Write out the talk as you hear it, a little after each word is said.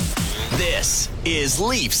This is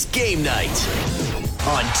Leafs Game Night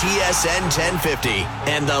on TSN 1050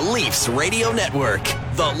 and the Leafs Radio Network.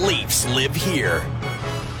 The Leafs live here.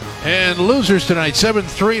 And losers tonight,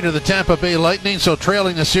 7-3 to the Tampa Bay Lightning, so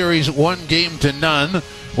trailing the series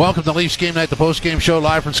 1-0. Welcome to Leafs Game Night, the post-game show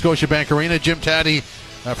live from Scotiabank Arena. Jim, Tatti,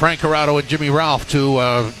 Frank Corrado, and Jimmy Ralph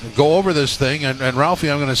to go over this thing. And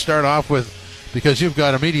Ralphie, I'm going to start off with, because you've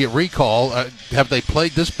got immediate recall, have they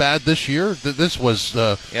played this bad this year? This was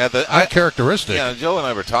uncharacteristic. Yeah, Joe and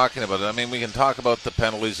I were talking about it. I mean, we can talk about the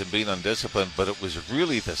penalties and being undisciplined, but it was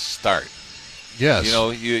really the start. Yes. You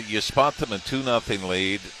know, you spot them in 2-0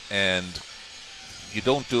 lead, and you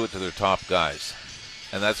don't do it to their top guys.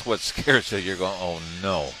 And that's what scares you. You're going, oh,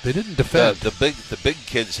 no. They didn't defend. The big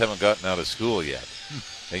kids haven't gotten out of school yet.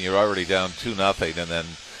 And you're already down 2-0, and then,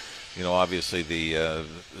 you know, obviously the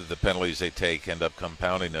penalties they take end up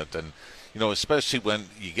compounding it. And, you know, especially when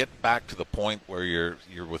you get back to the point where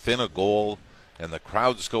you're within a goal and the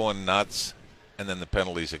crowd's going nuts, and then the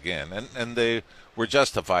penalties again. And they were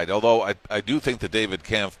justified. Although I do think the David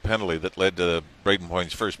Kampf penalty that led to Braden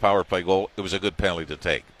Point's first power play goal, it was a good penalty to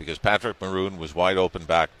take because Patrick Maroon was wide open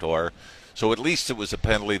back door. So at least it was a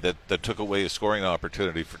penalty that took away a scoring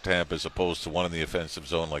opportunity for Tampa as opposed to one in the offensive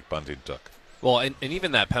zone like Bunting took. Well, and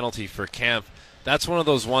even that penalty for Kampf, that's one of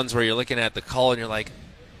those ones where you're looking at the call and you're like,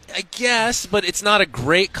 I guess, but it's not a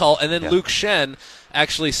great call. And then Luke Schenn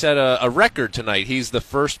actually set a record tonight. He's the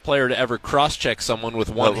first player to ever cross-check someone with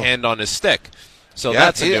one hand on his stick. So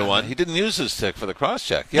that's a new one. He didn't use his stick for the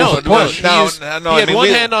cross-check. He had one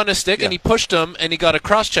hand on his stick, and he pushed him, and he got a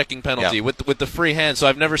cross-checking penalty with the free hand. So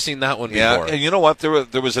I've never seen that one before. Yeah, and you know what?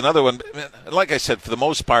 There was another one. Like I said, for the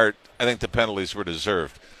most part, I think the penalties were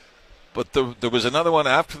deserved. But there was another one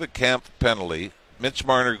after the Kampf penalty. Mitch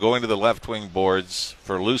Marner going to the left wing boards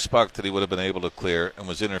for a loose puck that he would have been able to clear and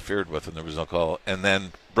was interfered with, and there was no call. And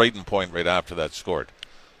then Braden Point right after that scored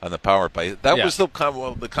on the power play. That was the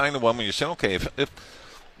kind of one where you're saying, okay, if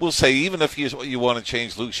we'll say even if you want to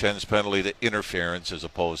change Luke Schenn's penalty to interference as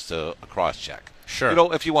opposed to a cross check. Sure. You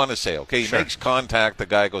know, if you want to say, okay, he makes contact, the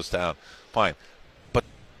guy goes down, fine. But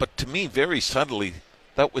to me, very subtly,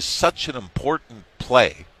 that was such an important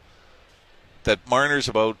play that Marner's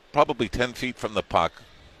about probably 10 feet from the puck,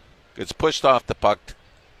 gets pushed off the puck,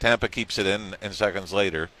 Tampa keeps it in, and seconds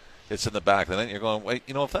later, it's in the back. And then you're going, wait,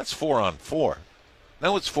 you know, if that's 4-on-4,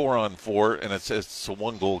 now it's 4-on-4, and it's a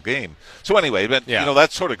one-goal game. So anyway, but you know,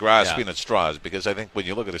 that's sort of grasping at straws, because I think when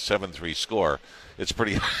you look at a 7-3 score, it's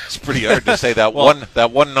pretty hard to say that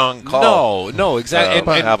one non-call. No,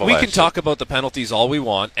 exactly. And we can talk about the penalties all we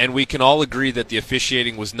want, and we can all agree that the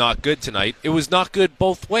officiating was not good tonight. It was not good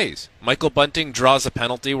both ways. Michael Bunting draws a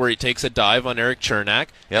penalty where he takes a dive on Eric Chernak,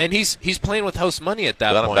 and he's playing with house money at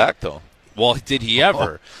that point. Got him back, though. Well, did he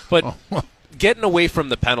ever? But getting away from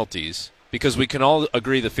the penalties, because we can all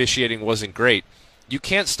agree the officiating wasn't great, you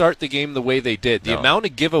can't start the game the way they did. The amount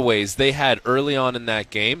of giveaways they had early on in that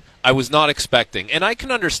game, I was not expecting. And I can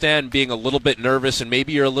understand being a little bit nervous and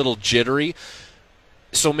maybe you're a little jittery,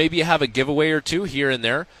 so maybe you have a giveaway or two here and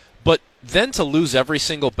there. But then to lose every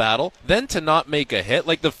single battle, then to not make a hit.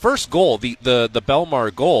 Like the first goal, the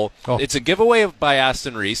Belmar goal, it's a giveaway by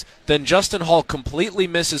Aston Reese. Then Justin Hall completely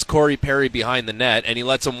misses Corey Perry behind the net, and he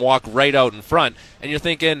lets him walk right out in front. And you're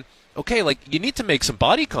thinking, okay, like, you need to make some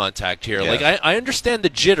body contact here. Like, I understand the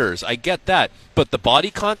jitters. I get that. But the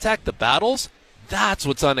body contact, the battles, that's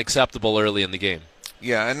what's unacceptable early in the game.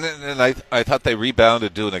 Yeah, and I thought they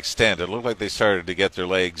rebounded to an extent. It looked like they started to get their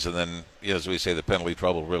legs, and then, as we say, the penalty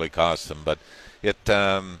trouble really cost them. But it,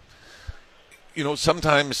 you know,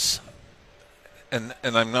 sometimes, and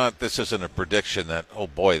I'm not, this isn't a prediction that, oh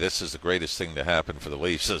boy, this is the greatest thing to happen for the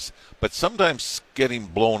Leafs, but sometimes getting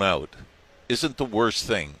blown out isn't the worst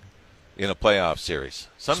thing in a playoff series.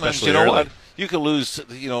 Sometimes, especially, you know what, you can lose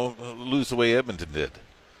the way Edmonton did,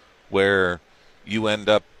 where you end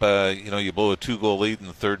up, you blow a 2-goal lead in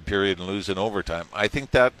the third period and lose in overtime. I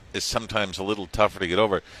think that is sometimes a little tougher to get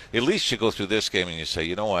over. At least you go through this game and you say,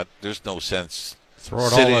 you know what, there's no sense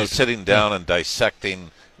sitting down and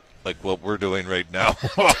dissecting like what we're doing right now.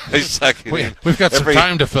 We've got some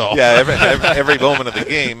time to fill. Yeah, every moment of the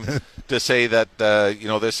game to say that,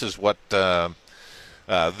 this is what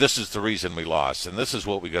this is the reason we lost, and this is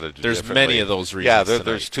what we got to do There's differently. Many of those reasons. Yeah,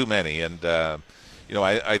 there's too many. And,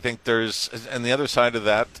 I think there's – and the other side of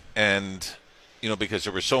that, and, because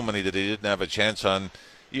there were so many that he didn't have a chance on,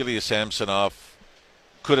 Ilya Samsonov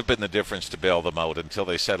could have been the difference to bail them out until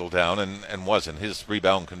they settled down, and wasn't. His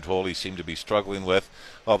rebound control he seemed to be struggling with,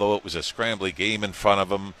 although it was a scrambly game in front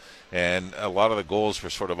of him, and a lot of the goals were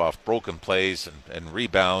sort of off broken plays and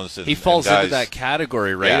rebounds. And, he falls and guys, into that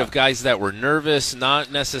category, right, yeah. of guys that were nervous,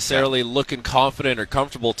 not necessarily looking confident or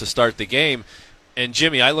comfortable to start the game. And,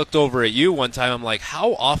 Jimmy, I looked over at you one time. I'm like,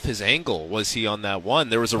 how off his angle was he on that one?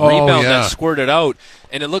 There was a rebound that squirted out,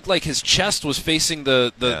 and it looked like his chest was facing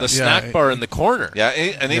the snack bar in the corner. Yeah,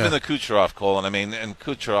 and even the Kucherov goal, and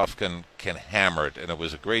Kucherov can hammer it, and it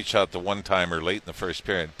was a great shot, the one-timer late in the first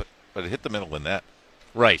period, but it hit the middle of the net.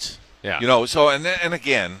 Right, yeah. So, and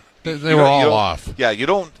again... They were all off. Yeah, you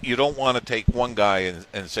don't want to take one guy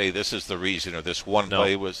and say this is the reason or this one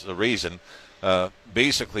play was the reason.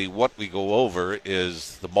 Basically, what we go over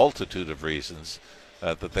is the multitude of reasons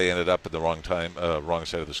that they ended up at the wrong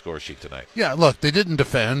side of the score sheet tonight. Yeah, look, they didn't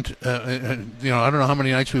defend. I don't know how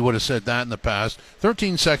many nights we would have said that in the past.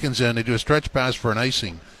 13 seconds in, they do a stretch pass for an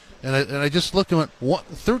icing. And I just looked and went,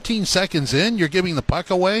 13 seconds in, you're giving the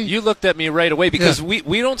puck away? You looked at me right away because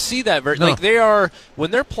we don't see that very. No. Like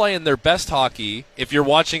when they're playing their best hockey, if you're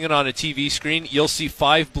watching it on a TV screen, you'll see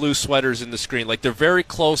 5 blue sweaters in the screen. Like they're very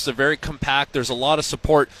close, they're very compact, there's a lot of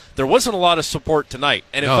support. There wasn't a lot of support tonight,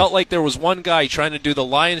 and it felt like there was one guy trying to do the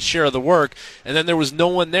lion's share of the work, and then there was no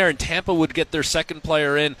one there, and Tampa would get their second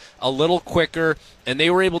player in a little quicker, and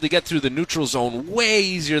they were able to get through the neutral zone way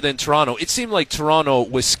easier than Toronto. It seemed like Toronto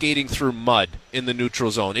was skating through mud in the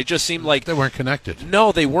neutral zone. It just seemed like they weren't connected.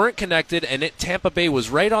 No, they weren't connected, and Tampa Bay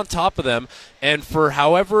was right on top of them. And for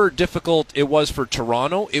however difficult it was for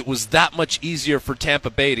Toronto, it was that much easier for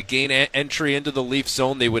Tampa Bay to gain entry into the Leaf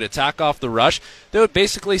zone. They would attack off the rush. They would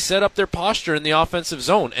basically set up their posture in the offensive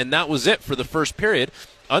zone, and that was it for the first period.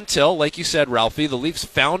 Until, like you said, Ralphie, the Leafs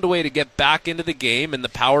found a way to get back into the game, and the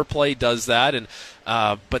power play does that. And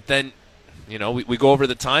but then, we go over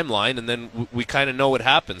the timeline, and then we kind of know what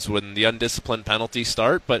happens when the undisciplined penalties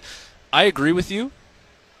start. But I agree with you.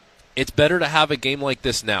 It's better to have a game like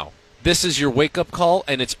this now. This is your wake-up call,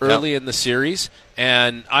 and it's early in the series.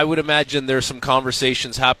 And I would imagine there's some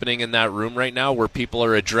conversations happening in that room right now where people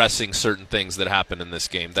are addressing certain things that happen in this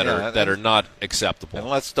game that are not acceptable. And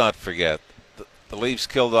let's not forget, the Leafs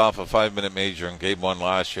killed off a 5-minute major in Game 1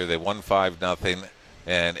 last year. They won 5-0,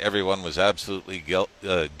 and everyone was absolutely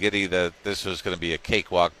giddy that this was going to be a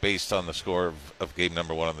cakewalk based on the score of Game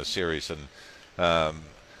number 1 in the series. And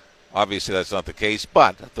obviously that's not the case,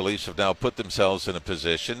 but the Leafs have now put themselves in a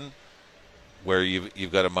position where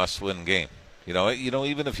you've got a must-win game.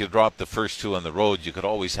 Even if you drop the first 2 on the road, you could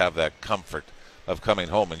always have that comfort of coming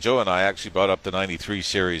home. And Joe and I actually brought up the 93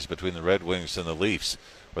 series between the Red Wings and the Leafs,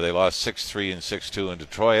 where they lost 6-3 and 6-2 in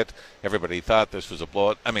Detroit. Everybody thought this was a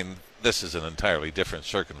blowout. I mean, this is an entirely different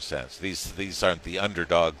circumstance. These aren't the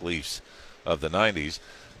underdog Leafs of the 90s,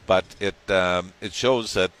 but it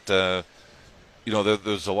shows that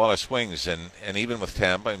there's a lot of swings, and even with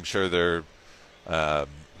Tampa, I'm sure they're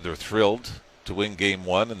thrilled to win Game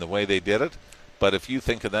 1 and the way they did it. But if you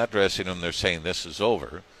think in that dressing room they're saying this is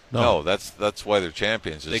over, no, that's why they're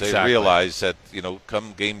champions. Is They realize that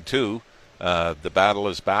come Game 2. The battle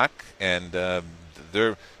is back, and and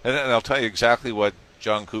I'll tell you exactly what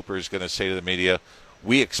John Cooper is going to say to the media.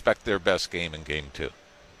 We expect their best game in Game 2.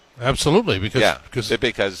 Absolutely,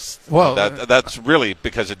 because that's really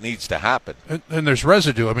because it needs to happen. And there's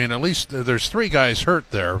residue. I mean, at least there's 3 guys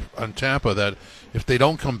hurt there on Tampa that if they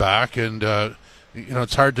don't come back, and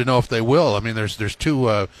it's hard to know if they will. I mean, there's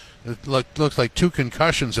 2. It looks like 2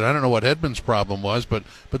 concussions, and I don't know what Edmund's problem was, but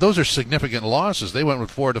those are significant losses. They went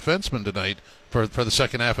with 4 defensemen tonight for the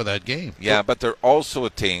second half of that game. Yeah, but they're also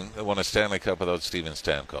a team that won a Stanley Cup without Steven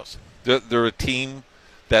Stamkos. They're a team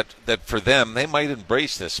that for them, they might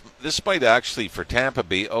embrace this. This might actually, for Tampa,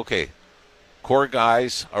 be, okay, core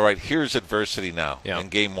guys, all right, here's adversity now in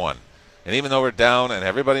Game 1. And even though we're down and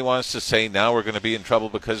everybody wants to say now we're going to be in trouble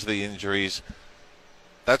because of the injuries,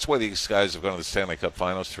 that's why these guys have gone to the Stanley Cup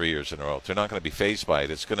Finals 3 years in a row. They're not going to be fazed by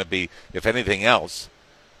it. It's going to be, if anything else,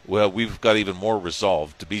 well, we've got even more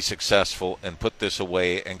resolve to be successful and put this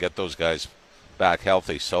away and get those guys back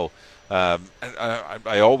healthy. So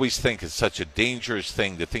I always think it's such a dangerous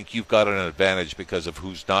thing to think you've got an advantage because of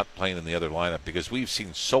who's not playing in the other lineup, because we've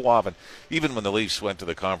seen so often, even when the Leafs went to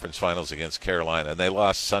the conference finals against Carolina, and they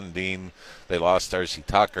lost Sundin, they lost Darcy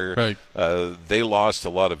Tucker, right. They lost a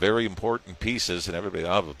lot of very important pieces, and everybody,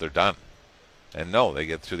 they're done. And no, they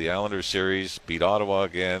get through the Islanders series, beat Ottawa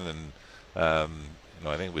again, and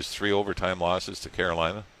I think it was 3 overtime losses to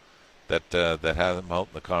Carolina that had them out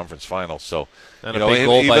in the conference final. So, and a big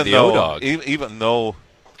goal by the O-Dog. Even though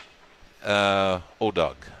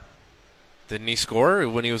O-Dog. Didn't he score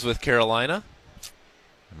when he was with Carolina?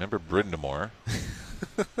 Remember Brindamore?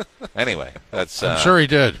 Anyway, that's. I'm sure he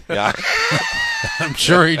did. Yeah. I'm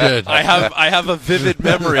sure he did. I have a vivid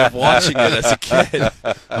memory of watching it as a kid.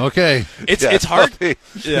 Okay. It's hard.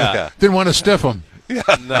 Yeah. Didn't want to stiff him.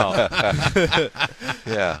 No.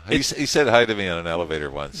 Yeah. He said hi to me on an elevator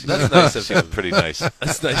once. That's nice of him. Pretty nice.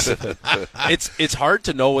 That's nice of him. It's hard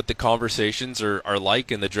to know what the conversations are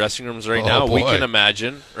like in the dressing rooms right now. Boy. We can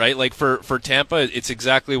imagine, right? Like for Tampa, it's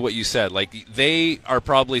exactly what you said. Like they are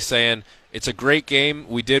probably saying, it's a great game.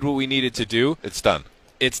 We did what we needed to do. It's done.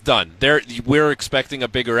 It's done. We're expecting a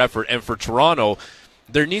bigger effort. And for Toronto,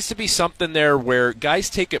 there needs to be something there where guys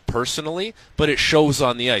take it personally, but it shows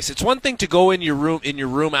on the ice. It's one thing to go in your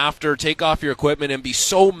room after, take off your equipment, and be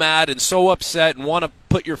so mad and so upset and want to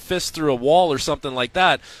put your fist through a wall or something like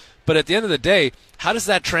that. But at the end of the day, how does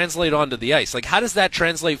that translate onto the ice? Like, how does that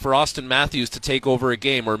translate for Austin Matthews to take over a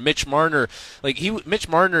game, or Mitch Marner? Like Mitch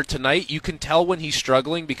Marner tonight, you can tell when he's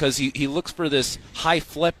struggling because he looks for this high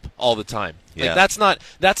flip all the time. Yeah. Like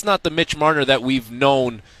that's not the Mitch Marner that we've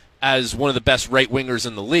known as one of the best right wingers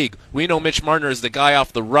in the league. We know Mitch Marner is the guy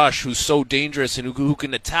off the rush who's so dangerous and who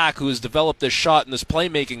can attack, who has developed this shot and this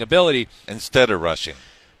playmaking ability. Instead of rushing.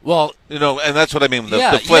 Well, and that's what I mean.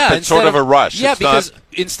 The flip, it's sort of a rush. Yeah, it's because not...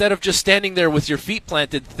 instead of just standing there with your feet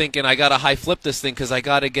planted thinking, I got to high flip this thing because I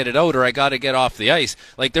got to get it out or I got to get off the ice.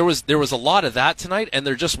 Like there was a lot of that tonight, and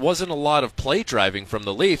there just wasn't a lot of play driving from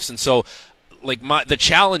the Leafs. And so the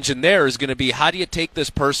challenge in there is going to be, how do you take this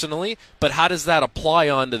personally, but how does that apply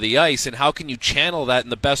onto the ice, and how can you channel that in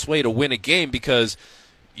the best way to win a game? Because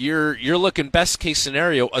you're looking best case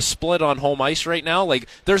scenario, a split on home ice right now. Like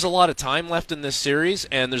there's a lot of time left in this series,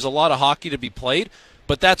 and there's a lot of hockey to be played,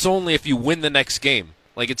 but that's only if you win the next game.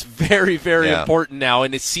 Like it's very, very important now,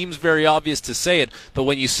 and it seems very obvious to say it, but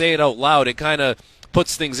when you say it out loud, it kind of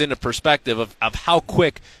puts things into perspective of how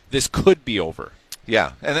quick this could be over.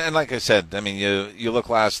 Yeah, and like I said, I mean, you look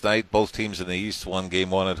last night, both teams in the East won game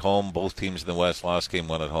one at home, both teams in the West lost game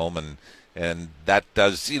one at home, and that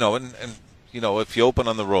does, and if you open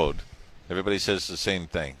on the road, everybody says the same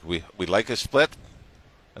thing. We like a split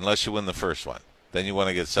unless you win the first one. Then you want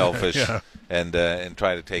to get selfish and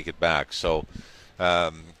try to take it back. So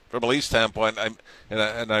from a Leafs standpoint,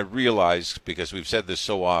 I realize, because we've said this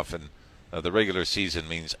so often, the regular season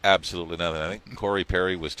means absolutely nothing. I think Corey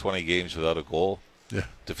Perry was 20 games without a goal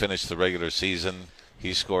to finish the regular season.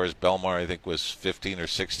 He scores. Belmar, I think, was 15 or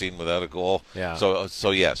 16 without a goal. Yeah.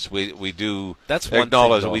 So yes, we do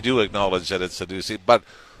acknowledge. We do acknowledge that it's a doozy. But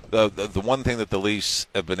the one thing that the Leafs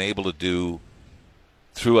have been able to do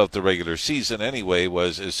throughout the regular season, anyway,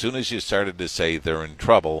 was as soon as you started to say they're in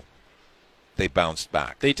trouble, they bounced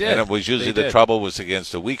back. They did. And it was usually the trouble was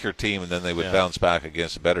against a weaker team, and then they would bounce back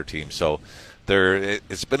against a better team. So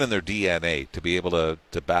it's been in their DNA to be able to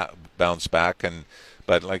bounce back.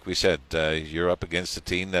 But like we said, you're up against a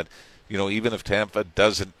team that, even if Tampa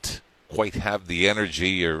doesn't quite have the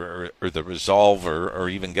energy or the resolve or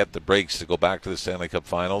even get the breaks to go back to the Stanley Cup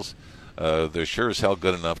Finals, they're sure as hell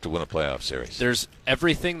good enough to win a playoff series. There's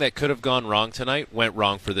everything that could have gone wrong tonight went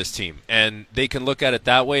wrong for this team. And they can look at it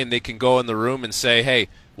that way, and they can go in the room and say, hey,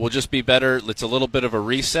 we'll just be better. It's a little bit of a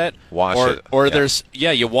reset.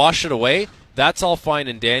 You wash it away. That's all fine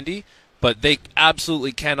and dandy. But they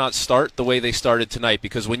absolutely cannot start the way they started tonight,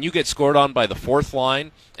 because when you get scored on by the fourth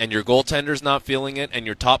line and your goaltender's not feeling it and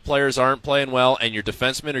your top players aren't playing well and your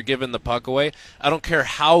defensemen are giving the puck away, I don't care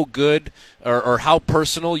how good or how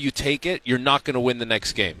personal you take it, you're not going to win the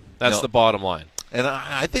next game. That's the bottom line. And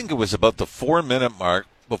I think it was about the 4-minute mark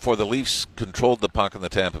before the Leafs controlled the puck in the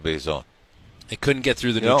Tampa Bay zone. They couldn't get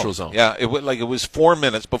through the neutral zone. Yeah, it was 4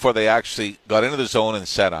 minutes before they actually got into the zone and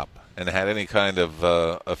set up and had any kind of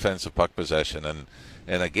offensive puck possession.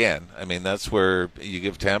 And again, I mean, that's where you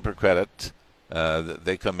give Tampa credit.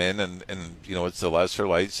 They come in and it's the lesser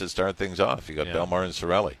lights that start things off. You got Belmar and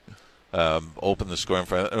Cirelli open the scoring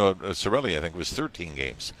for Cirelli. I think was 13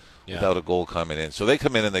 games without a goal coming in. So they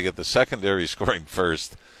come in and they get the secondary scoring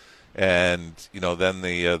first, and then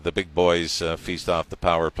the big boys feast off the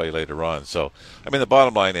power play later on. So I mean, the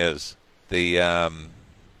bottom line is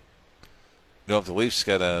if the Leafs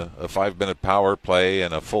get a 5-minute power play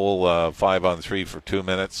and a full 5-on-3 for 2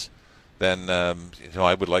 minutes, then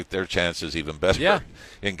I would like their chances even better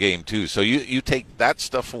in Game 2. So you take that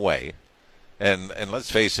stuff away, and let's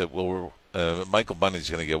face it, Michael Bundy's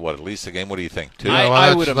going to get at least a game? What do you think? 2?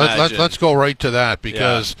 I would imagine. Let's go right to that,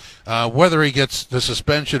 because whether he gets the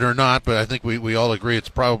suspension or not, but I think we all agree it's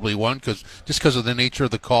probably 1, because of the nature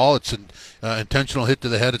of the call. It's an intentional hit to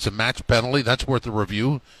the head. It's a match penalty. That's worth a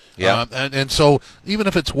review. And so even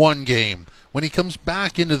if it's 1 game, when he comes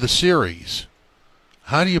back into the series,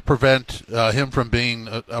 how do you prevent him from being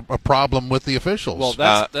a problem with the officials?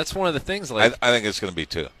 Well, that's one of the things. Like, I think it's going to be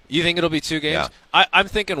 2. You think it'll be 2 games? Yeah. I'm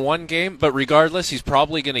thinking 1 game, but regardless, he's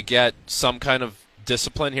probably going to get some kind of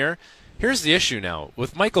discipline here. Here's the issue now.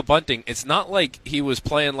 With Michael Bunting, it's not like he was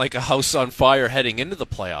playing like a house on fire heading into the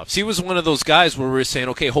playoffs. He was one of those guys where we were saying,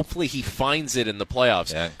 okay, hopefully he finds it in the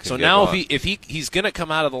playoffs. Yeah, so now if he's going to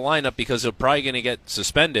come out of the lineup because he'll probably going to get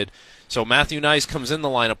suspended. So Matthew Knies comes in the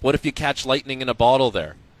lineup. What if you catch lightning in a bottle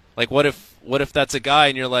there? Like, what if that's a guy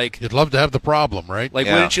and you're like... You'd love to have the problem, right? Like,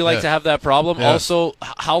 wouldn't you like to have that problem? Yeah. Also,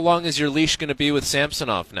 how long is your leash going to be with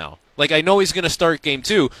Samsonov now? Like, I know he's going to start game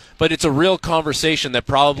 2, but it's a real conversation that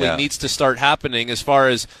probably needs to start happening as far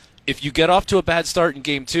as if you get off to a bad start in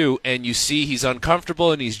game 2 and you see he's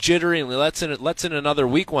uncomfortable and he's jittery and lets in another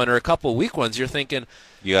weak one or a couple of weak ones, you're thinking...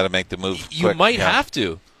 You got to make the move You quick. might have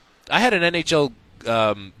to. I had an NHL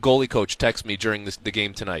goalie coach text me during the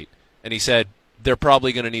game tonight, and he said they're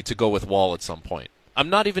probably going to need to go with Wall at some point. I'm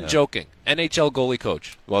not even joking. NHL goalie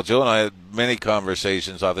coach. Well, Joe and I had many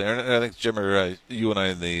conversations out there, and I think, Jim, you and I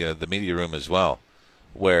in the media room as well,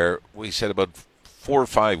 where we said about 4 or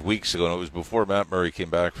 5 weeks ago, and it was before Matt Murray came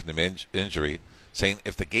back from the injury, saying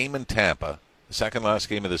if the game in Tampa, the second last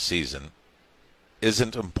game of the season,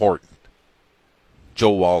 isn't important,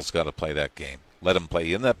 Joe Wall's got to play that game. Let him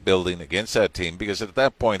play in that building against that team, because at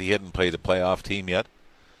that point he hadn't played a playoff team yet.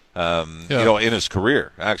 In his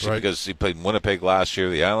career, actually, because he played in Winnipeg last year,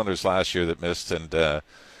 the Islanders last year that missed, and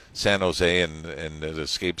San Jose, and it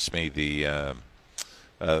escapes me the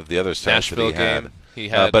other stats Nashville that game he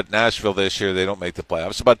had. but Nashville this year, they don't make the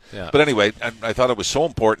playoffs. But anyway, I thought it was so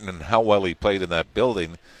important in how well he played in that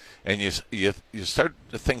building, and you start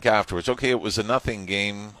to think afterwards, okay, it was a nothing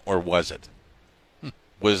game, or was it?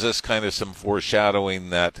 Was this kind of some foreshadowing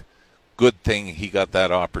that good thing he got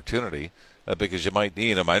that opportunity? Because you might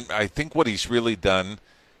need him. I think what he's really done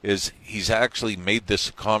is he's actually made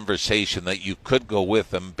this conversation that you could go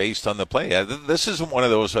with him based on the play. This isn't one of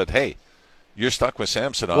those that, hey, you're stuck with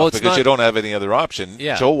Samsonov because you don't have any other option.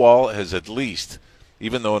 Yeah. Joe Wall has at least,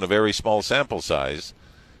 even though in a very small sample size,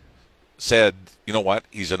 said, you know what,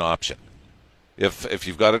 he's an option. If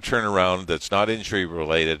you've got a turnaround that's not injury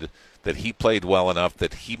related, that he played well enough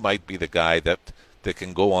that he might be the guy that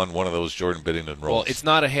can go on one of those Jordan Binnington roles. Well, it's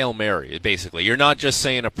not a Hail Mary, basically. You're not just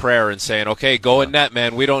saying a prayer and saying, okay, go in net,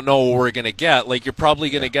 man. We don't know what we're going to get. Like, you're probably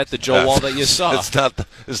going to get the Joe Wall that you saw. It's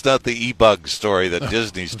not the e-bug story that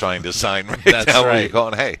Disney's trying to sign right That's now. right. Where you're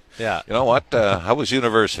going, hey, you know what? How was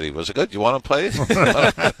university? Was it good? You want to play?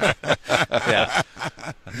 Yeah.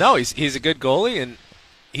 No, he's a good goalie, and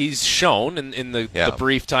he's shown in the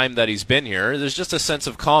brief time that he's been here, there's just a sense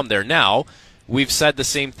of calm there. Now, we've said the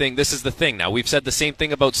same thing. This is the thing now. We've said the same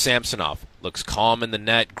thing about Samsonov. Looks calm in the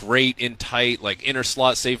net, great in tight, like inner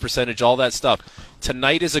slot save percentage, all that stuff.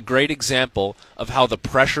 Tonight is a great example of how the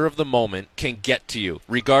pressure of the moment can get to you,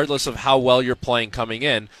 regardless of how well you're playing coming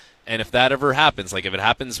in. And if that ever happens, like if it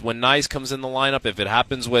happens when Knies comes in the lineup, if it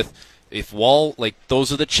happens if Wall, like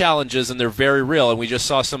those are the challenges and they're very real. And we just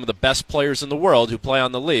saw some of the best players in the world who play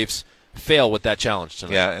on the Leafs fail with that challenge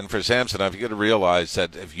tonight. Yeah, and for Samsonov, you got to realize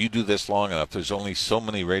that if you do this long enough, there's only so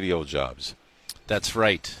many radio jobs. That's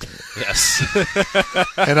right. Yes.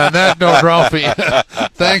 And on that note, Ralphie,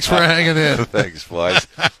 thanks for hanging in. Thanks, boys.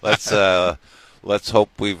 Let's hope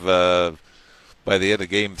we've by the end of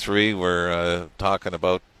Game 3, we're talking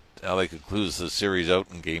about how they could close the series out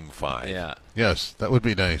in Game 5. Yeah. Yes, that would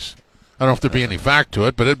be nice. I don't know if there'd be any fact to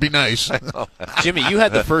it, but it'd be nice. Jimmy, you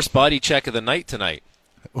had the first body check of the night tonight.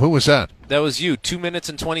 Who was that? That was you. 2 minutes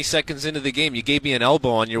and 20 seconds into the game, you gave me an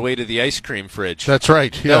elbow on your way to the ice cream fridge. That's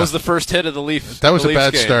right. Yeah. That was the first hit of the Leafs. That was a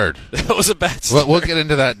bad game. start. That was a bad start. We'll get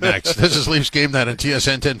into that next. This is Leafs Game Night on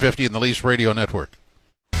TSN 1050 and the Leafs Radio Network.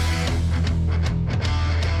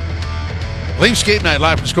 Leafs Game Night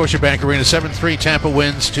live from Scotiabank Arena. 7-3 Tampa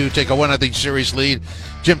wins to take a 1-0 series lead.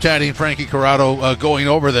 Jim Tatti and Frankie Corrado going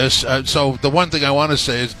over this. So the one thing I want to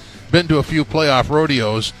say is been to a few playoff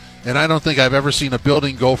rodeos, and I don't think I've ever seen a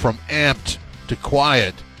building go from amped to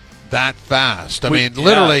quiet that fast. I mean,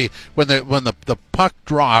 literally, when the puck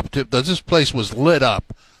dropped, this place was lit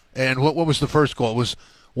up. And what was the first goal? It was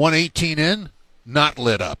 118 in, not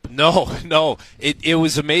lit up. No. It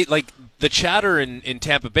was amazing. Like, the chatter in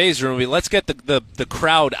Tampa Bay's room, let's get the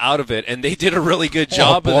crowd out of it, and they did a really good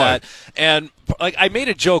job of that. like I made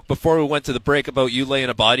a joke before we went to the break about you laying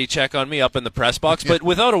a body check on me up in the press box, but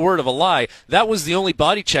without a word of a lie, that was the only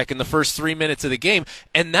body check in the first 3 minutes of the game,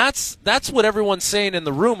 and that's what everyone's saying in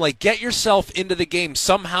the room. Like, get yourself into the game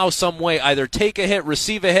somehow, some way. Either take a hit,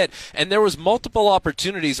 receive a hit, and there was multiple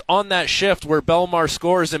opportunities on that shift where Bellemare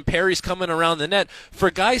scores and Perry's coming around the net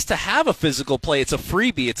for guys to have a physical play. It's a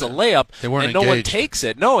freebie, it's a layup, and no one takes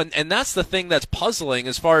it. No, and that's the thing that's puzzling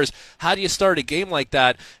as far as how do you start a game like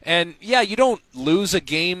that. And yeah, you don't lose a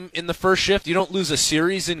game in the first shift, you don't lose a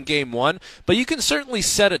series in game one, but you can certainly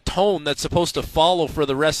set a tone that's supposed to follow for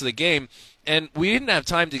the rest of the game. And we didn't have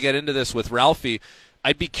time to get into this with Ralphie.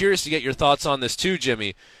 I'd be curious to get your thoughts on this too,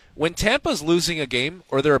 Jimmy. When Tampa's losing a game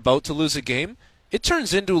or they're about to lose a game, it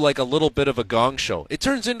turns into like a little bit of a gong show. It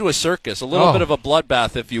turns into a circus, a little bit of a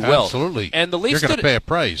bloodbath, if you will. Absolutely. And the Leafs You're going to pay a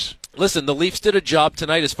price. Listen, the Leafs did a job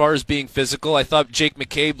tonight as far as being physical. I thought Jake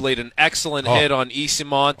McCabe laid an excellent hit on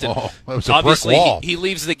Eyssimont. And that was a obviously, brick wall. he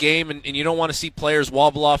leaves the game, and you don't want to see players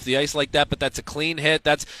wobble off the ice like that, but that's a clean hit.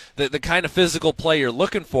 That's the kind of physical play you're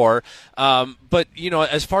looking for. But,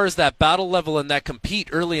 as far as that battle level and that compete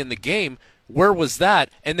early in the game, where was that?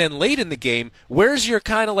 And then late in the game, where's your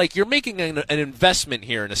kind of like, you're making an investment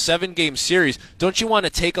here in a 7-game series. Don't you want to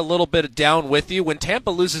take a little bit down with you? When Tampa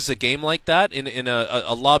loses a game like that in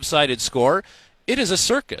a lopsided score, it is a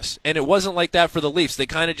circus. And it wasn't like that for the Leafs. They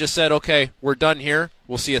kind of just said, okay, we're done here.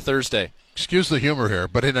 We'll see you Thursday. Excuse the humor here,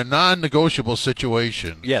 but in a non-negotiable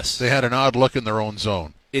situation, yes, they had an odd look in their own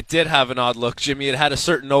zone. It did have an odd look, Jimmy. It had a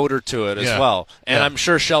certain odor to it as well. And I'm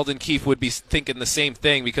sure Sheldon Keefe would be thinking the same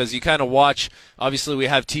thing, because you kind of watch, obviously we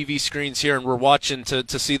have TV screens here and we're watching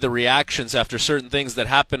to see the reactions after certain things that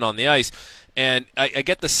happen on the ice. And I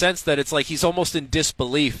get the sense that it's like he's almost in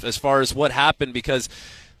disbelief as far as what happened, because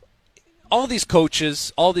all these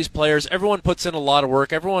coaches, all these players, everyone puts in a lot of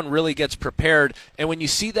work. Everyone really gets prepared. And when you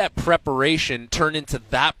see that preparation turn into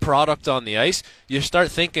that product on the ice, you start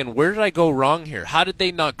thinking, where did I go wrong here? How did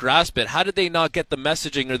they not grasp it? How did they not get the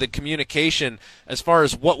messaging or the communication as far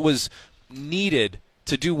as what was needed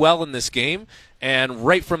to do well in this game? And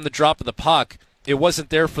right from the drop of the puck, it wasn't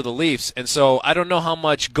there for the Leafs. And so I don't know how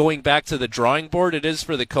much going back to the drawing board it is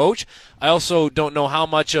for the coach. I also don't know how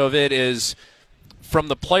much of it is, from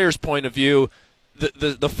the player's point of view,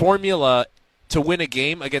 the formula to win a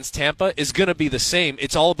game against Tampa is going to be the same.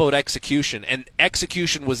 It's all about execution, and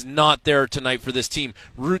execution was not there tonight for this team.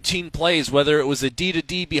 Routine plays, whether it was a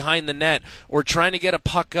D-to-D behind the net or trying to get a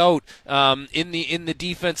puck out in the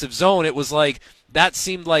defensive zone, it was like that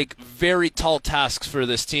seemed like very tall tasks for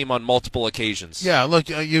this team on multiple occasions. Yeah, look,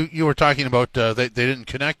 you were talking about they didn't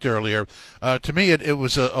connect earlier. To me, it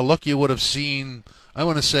was a look you would have seen, I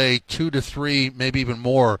want to say 2 to 3, maybe even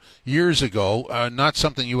more years ago. Not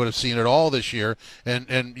something you would have seen at all this year,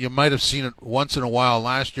 and you might have seen it once in a while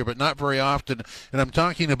last year, but not very often. And I'm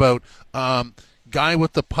talking about guy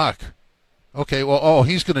with the puck. Okay, well,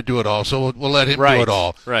 he's going to do it all, so we'll let him do it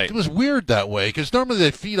all. Right. It was weird that way, because normally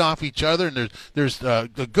they feed off each other, and there's a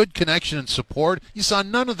good connection and support. You saw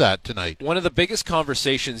none of that tonight. One of the biggest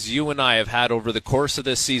conversations you and I have had over the course of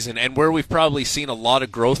this season, and where we've probably seen a lot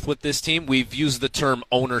of growth with this team, we've used the term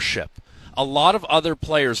ownership. A lot of other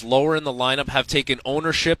players lower in the lineup have taken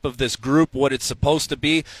ownership of this group, what it's supposed to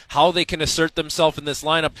be, how they can assert themselves in this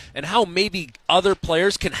lineup, and how maybe other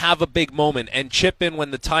players can have a big moment and chip in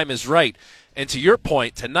when the time is right. And to your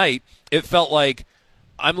point, tonight, it felt like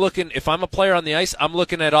if I'm a player on the ice, I'm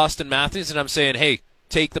looking at Austin Matthews and I'm saying, hey,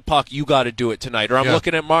 take the puck, you got to do it tonight. Or I'm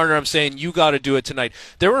looking at Marner, I'm saying, you got to do it tonight.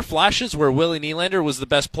 There were flashes where Willie Nylander was the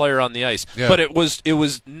best player on the ice, but it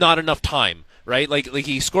was not enough time. Right, like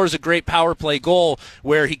he scores a great power play goal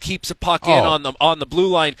where he keeps a puck in on the blue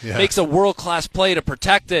line, makes a world-class play to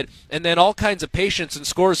protect it, and then all kinds of patience and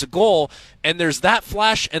scores a goal. And there's that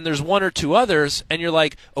flash, and there's one or two others, and you're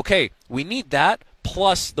like, okay, we need that.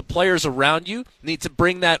 Plus, the players around you need to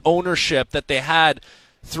bring that ownership that they had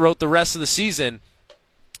throughout the rest of the season.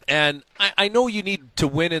 And I know you need to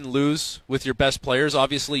win and lose with your best players.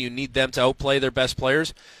 Obviously, you need them to outplay their best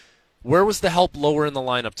players. Where was the help lower in the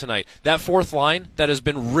lineup tonight? That fourth line that has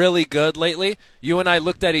been really good lately, you and I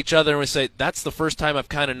looked at each other and we said, that's the first time I've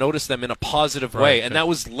kind of noticed them in a positive way, and that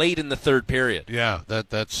was late in the third period. Yeah,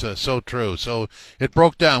 that's so true. So it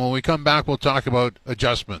broke down. When we come back, we'll talk about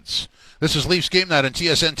adjustments. This is Leafs Game Night on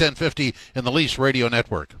TSN 1050 in the Leafs Radio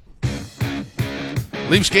Network.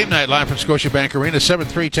 Leafs Game Night live from Scotiabank Arena.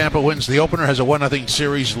 7-3 Tampa wins the opener, has a 1-0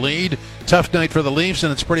 series lead. Tough night for the Leafs,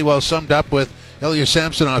 and it's pretty well summed up with Ilya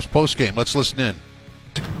Samsonov's postgame. Let's listen in.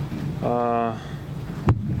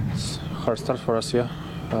 It's a hard start for us, yeah.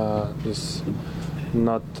 It's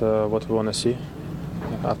not what we want to see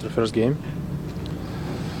after first game.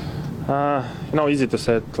 Easy to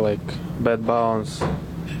set like bad bounce,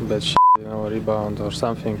 bad rebound or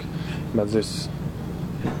something, but this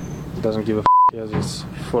doesn't give a yes, it's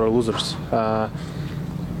for losers.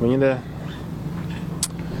 We need to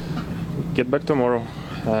get back tomorrow,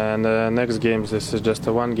 and next game. This is just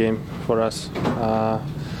a one game for us.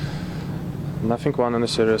 Nothing won in the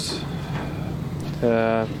series.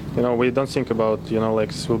 We don't think about like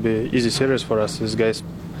this will be easy series for us. These guys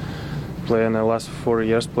playing the last 4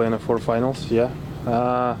 years, playing the 4 finals. Yeah,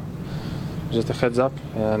 just a heads up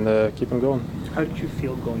and keep on going. How did you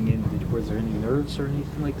feel going in? Was there any nerves or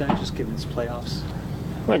anything like that? Just given it's playoffs.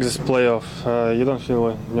 Like this playoff, you don't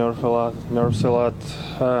feel nerves a lot.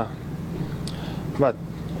 But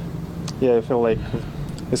yeah, I feel like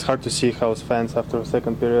it's hard to see house fans after the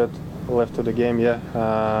second period left to the game. Yeah,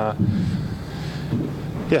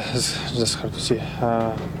 it's just hard to see.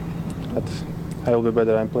 But I will be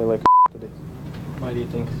better and play like today. Why do you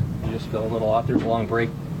think you just feel a little off? There's a long break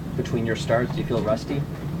between your starts. Do you feel rusty?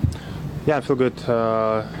 Yeah, I feel good.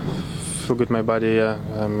 Feel good. My body.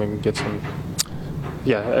 Get some.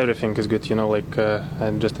 Yeah, everything is good.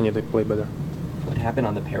 I just need to play better. What happened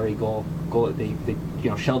on the Perry goal? They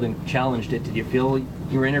Sheldon challenged it. Did you feel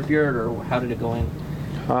you were interfered, or how did it go in?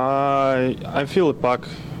 I feel a puck.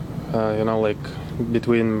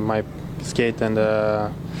 Between my skate and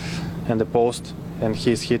the post, and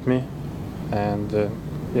he's hit me. And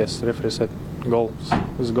yes, the referee said goal.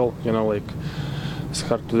 It's goal. It's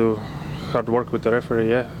hard to do hard work with the referee.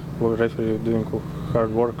 Yeah, the referee doing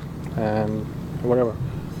hard work and whatever.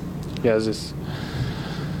 Yeah, this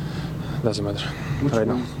doesn't matter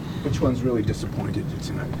now. Which one's really disappointed you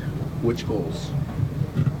tonight? Which goals?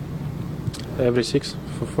 Every 6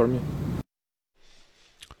 for me.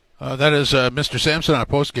 That is Mr. Sampson on a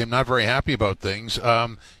postgame, not very happy about things.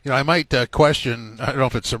 I might question. I don't know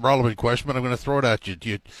if it's a relevant question, but I'm going to throw it at you.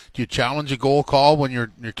 Do you challenge a goal call when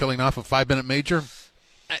you're killing off a 5-minute major?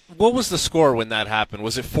 What was the score when that happened?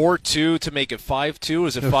 Was it 4-2 to make it 5-2?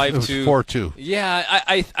 Was it 5-2? It was 4-2. Yeah,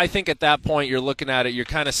 I think at that point you're looking at it, you're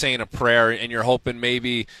kind of saying a prayer, and you're hoping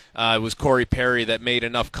maybe it was Corey Perry that made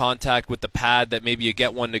enough contact with the pad that maybe you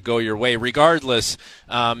get one to go your way. Regardless,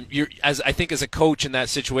 I think as a coach in that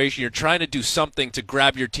situation, you're trying to do something to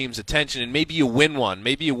grab your team's attention, and maybe you win one.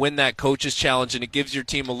 Maybe you win that coach's challenge, and it gives your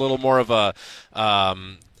team a little more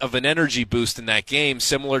of an energy boost in that game,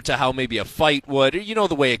 similar to how maybe a fight would. You know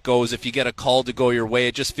the way it goes. If you get a call to go your way,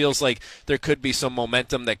 it just feels like there could be some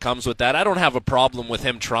momentum that comes with that. I don't have a problem with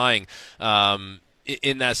him trying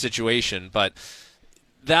in that situation, but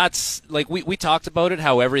that's like we talked about it,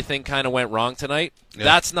 how everything kind of went wrong tonight. Yeah.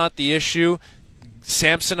 That's not the issue.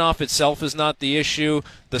 Samsonov itself is not the issue.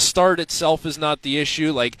 The start itself is not the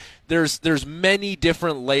issue. Like there's many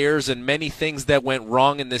different layers and many things that went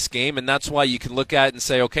wrong in this game, and that's why you can look at it and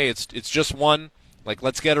say, okay, it's just one. Like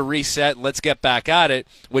let's get a reset, let's get back at it,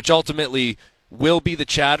 which ultimately will be the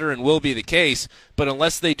chatter and will be the case. But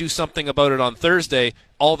unless they do something about it on Thursday,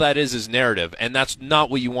 all that is narrative, and that's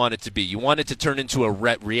not what you want it to be. You want it to turn into a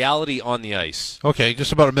reality on the ice. Okay,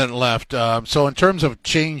 just about a minute left. So in terms of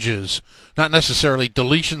changes, not necessarily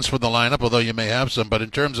deletions for the lineup, although you may have some, but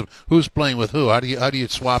in terms of who's playing with who, how do you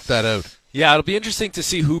swap that out? Yeah, it'll be interesting to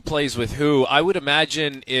see who plays with who. I would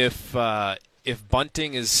imagine if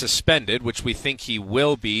Bunting is suspended, which we think he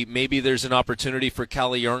will be, maybe there's an opportunity for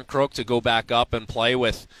Calle Järnkrok to go back up and play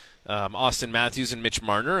with Austin Matthews and Mitch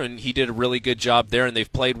Marner, and he did a really good job there, and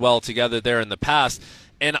they've played well together there in the past.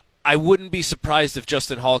 And I wouldn't be surprised if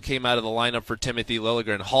Justin Hall came out of the lineup for Timothy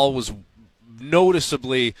Liljegren. Hall was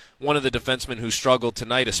noticeably one of the defensemen who struggled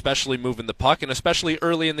tonight, especially moving the puck and especially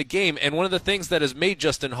early in the game. And one of the things that has made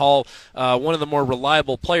Justin Hall one of the more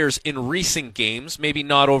reliable players in recent games, maybe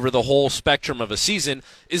not over the whole spectrum of a season,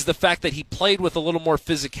 is the fact that he played with a little more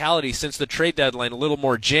physicality since the trade deadline, a little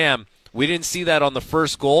more jam. We didn't see that on the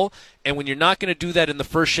first goal, and when you're not going to do that in the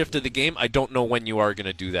first shift of the game, I don't know when you are going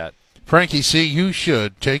to do that. Frankie C., you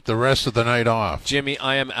should take the rest of the night off. Jimmy,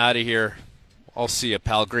 I am out of here. I'll see you,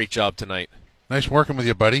 pal. Great job tonight. Nice working with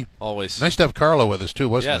you, buddy. Always. Nice to have Carlo with us, too,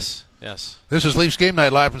 wasn't it? Yes. This is Leafs Game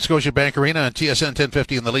Night live from Scotiabank Arena on TSN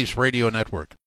 1050 and the Leafs Radio Network.